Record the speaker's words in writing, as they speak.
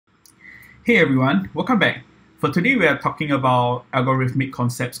Hey everyone, welcome back. For today we are talking about algorithmic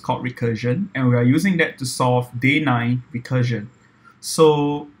concepts called recursion, and we are using that to solve day 9 recursion.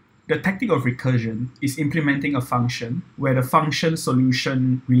 So the tactic of recursion is implementing a function where the function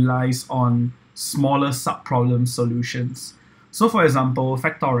solution relies on smaller subproblem solutions. So for example,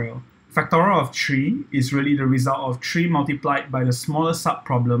 factorial. Factorial of 3 is really the result of 3 multiplied by the smaller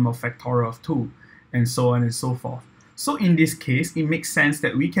subproblem of factorial of 2, and so on and so forth. So in this case, it makes sense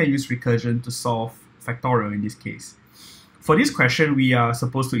that we can use recursion to solve factorial in this case. For this question, we are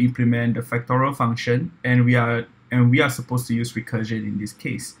supposed to implement the factorial function, and we are supposed to use recursion in this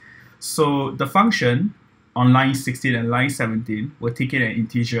case. So the function on line 16 and line 17 will take in an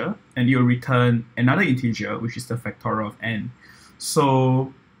integer, and it will return another integer, which is the factorial of n.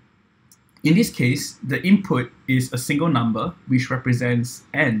 So in this case, the input is a single number, which represents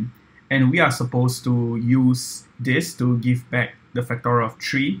n. And we are supposed to use this to give back the factorial of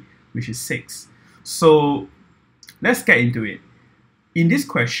 3, which is 6. So let's get into it. In this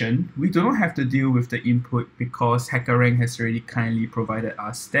question, we do not have to deal with the input because HackerRank has already kindly provided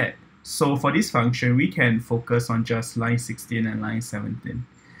us that. So for this function, we can focus on just line 16 and line 17.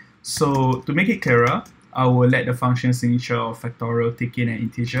 So to make it clearer, I will let the function signature of factorial take in an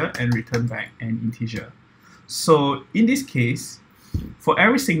integer and return back an integer. So in this case, for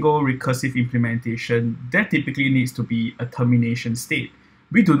every single recursive implementation, there typically needs to be a termination state.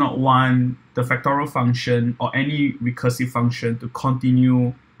 We do not want the factorial function or any recursive function to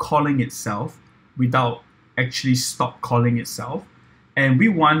continue calling itself without actually stop calling itself. And we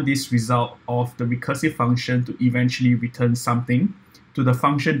want this result of the recursive function to eventually return something to the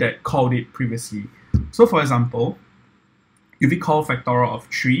function that called it previously. So for example, if we call factorial of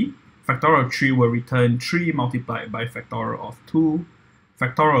 3, factorial of 3 will return 3 multiplied by factorial of 2.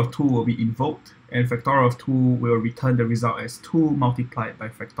 Factorial of 2 will be invoked, and factorial of 2 will return the result as 2 multiplied by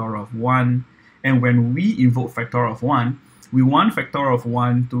factorial of 1. And when we invoke factorial of 1, we want factorial of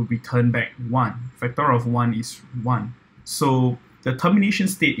 1 to return back 1. Factorial of 1 is 1. So the termination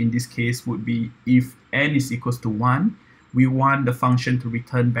state in this case would be if n is equals to 1, we want the function to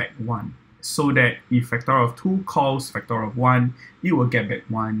return back 1. So that if factorial of 2 calls factorial of 1, it will get back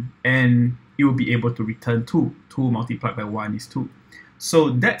 1, and it will be able to return 2. 2 multiplied by 1 is 2.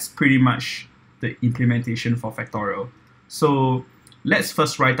 So that's pretty much the implementation for factorial. So let's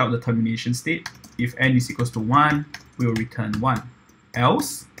first write out the termination state. If n is equals to 1, we will return 1.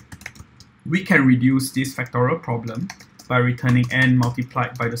 Else, we can reduce this factorial problem by returning n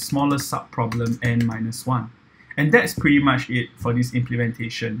multiplied by the smaller subproblem n minus 1. And that's pretty much it for this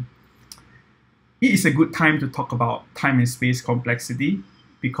implementation. It is a good time to talk about time and space complexity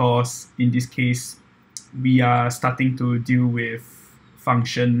because in this case, we are starting to deal with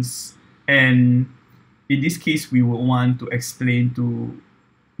functions, and in this case, we will want to explain to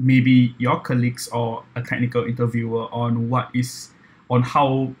maybe your colleagues or a technical interviewer on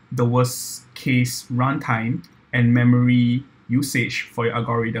how the worst case runtime and memory usage for your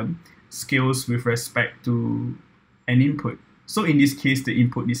algorithm scales with respect to an input. So in this case, the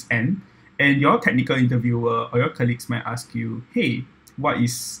input is n. And your technical interviewer or your colleagues might ask you, hey, what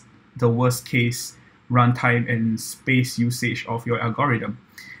is the worst case runtime and space usage of your algorithm?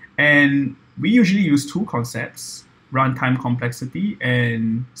 And we usually use two concepts, runtime complexity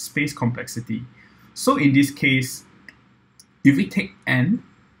and space complexity. So in this case, if we take n,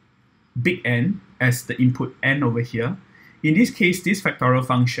 big N, as the input n over here, in this case, this factorial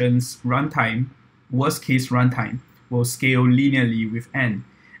function's runtime, worst case runtime, will scale linearly with n.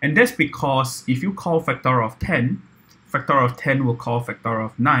 And that's because if you call factorial of 10, factorial of 10 will call factorial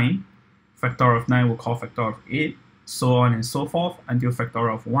of 9, factorial of 9 will call factorial of 8, so on and so forth until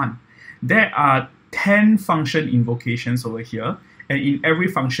factorial of 1. There are 10 function invocations over here, and in every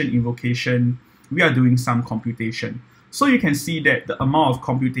function invocation, we are doing some computation. So you can see that the amount of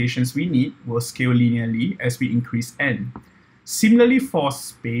computations we need will scale linearly as we increase n. Similarly for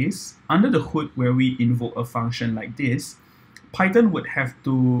space, under the hood where we invoke a function like this, Python would have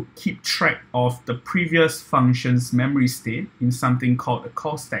to keep track of the previous function's memory state in something called a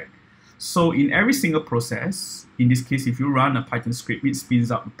call stack. So in every single process, in this case, if you run a Python script, it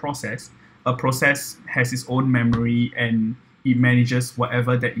spins up a process. A process has its own memory and it manages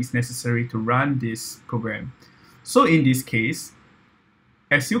whatever that is necessary to run this program. So in this case,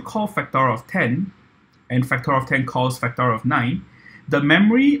 as you call factorial of 10, and factorial of 10 calls factorial of 9, the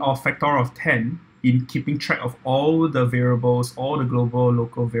memory of factorial of 10 in keeping track of all the variables, all the global,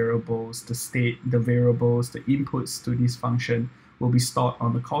 local variables, the state, the variables, the inputs to this function will be stored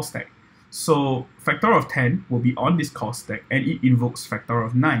on the call stack. So factorial of 10 will be on this call stack and it invokes factorial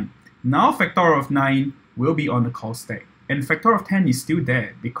of 9. Now factorial of 9 will be on the call stack and factorial of 10 is still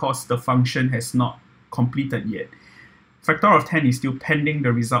there because the function has not completed yet. Factorial of 10 is still pending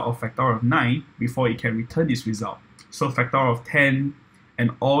the result of factorial of 9 before it can return this result. So factorial of 10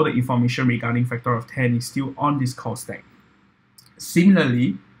 and all the information regarding factorial of 10 is still on this call stack.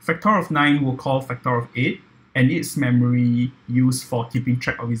 Similarly, factorial of 9 will call factorial of 8, and its memory used for keeping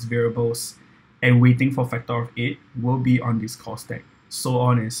track of its variables and waiting for factorial of 8 will be on this call stack, so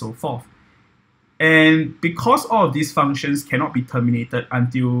on and so forth. And because all of these functions cannot be terminated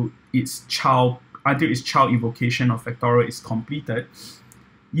until its child invocation of factorial is completed,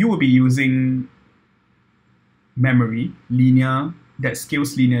 you will be using memory, linear, that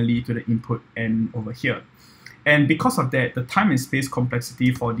scales linearly to the input and over here. And because of that, the time and space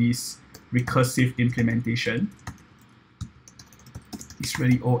complexity for this recursive implementation is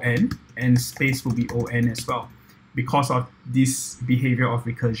really ON, and space will be ON as well because of this behavior of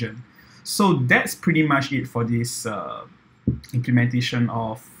recursion. So that's pretty much it for this implementation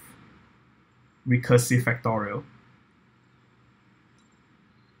of recursive factorial.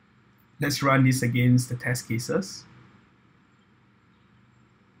 Let's run this against the test cases.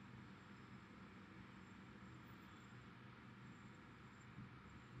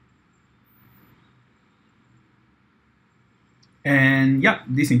 And yeah,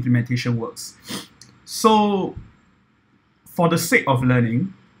 this implementation works. So for the sake of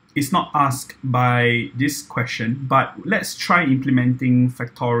learning, it's not asked by this question, but let's try implementing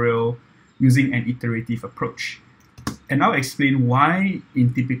factorial using an iterative approach. And I'll explain why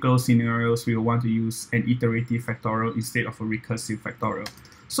in typical scenarios we will want to use an iterative factorial instead of a recursive factorial.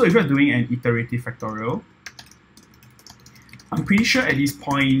 So if you're doing an iterative factorial, I'm pretty sure at this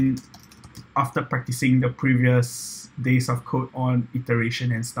point, after practicing the previous days of code on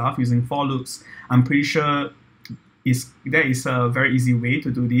iteration and stuff using for loops, I'm pretty sure there is a very easy way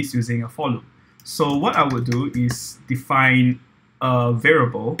to do this using a for loop. So what I would do is define a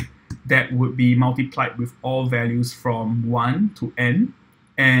variable that would be multiplied with all values from 1 to n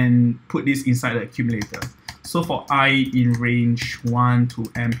and put this inside the accumulator. So for I in range 1 to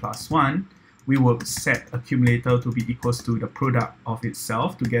n plus 1, we will set accumulator to be equals to the product of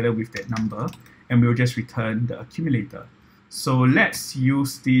itself together with that number, and we'll just return the accumulator. So let's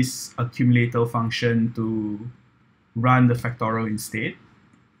use this accumulator function to run the factorial instead.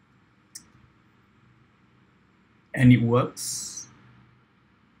 And it works.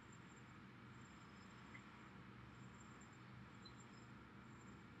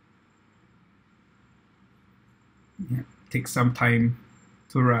 Yeah, takes some time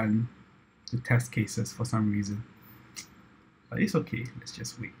to run the test cases for some reason. But it's okay, let's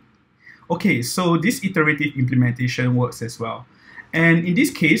just wait. Okay, so this iterative implementation works as well. And in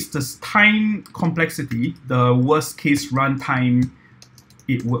this case, the time complexity, the worst case runtime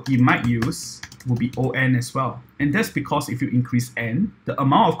it might use will be ON as well. And that's because if you increase n, the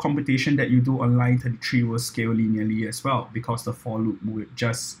amount of computation that you do on line 33 will scale linearly as well, because the for loop would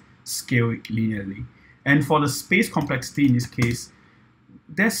just scale it linearly. And for the space complexity in this case,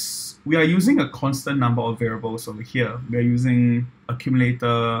 we are using a constant number of variables over here. We are using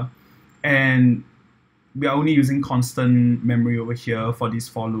accumulator, and we are only using constant memory over here for this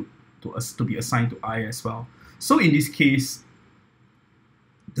for loop to be assigned to I as well. So in this case,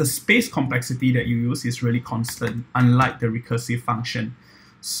 the space complexity that you use is really constant, unlike the recursive function.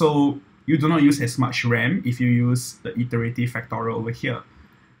 So you do not use as much RAM if you use the iterative factorial over here.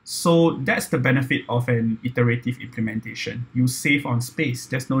 So that's the benefit of an iterative implementation. You save on space.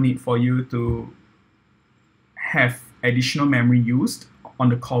 There's no need for you to have additional memory used on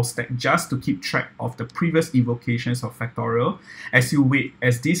the call stack just to keep track of the previous invocations of factorial as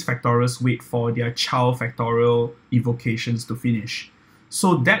these factorials wait for their child factorial invocations to finish.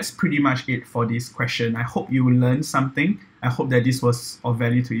 So that's pretty much it for this question. I hope you learned something. I hope that this was of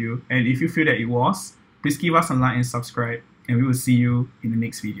value to you. And if you feel that it was, please give us a like and subscribe, and we will see you in the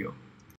next video.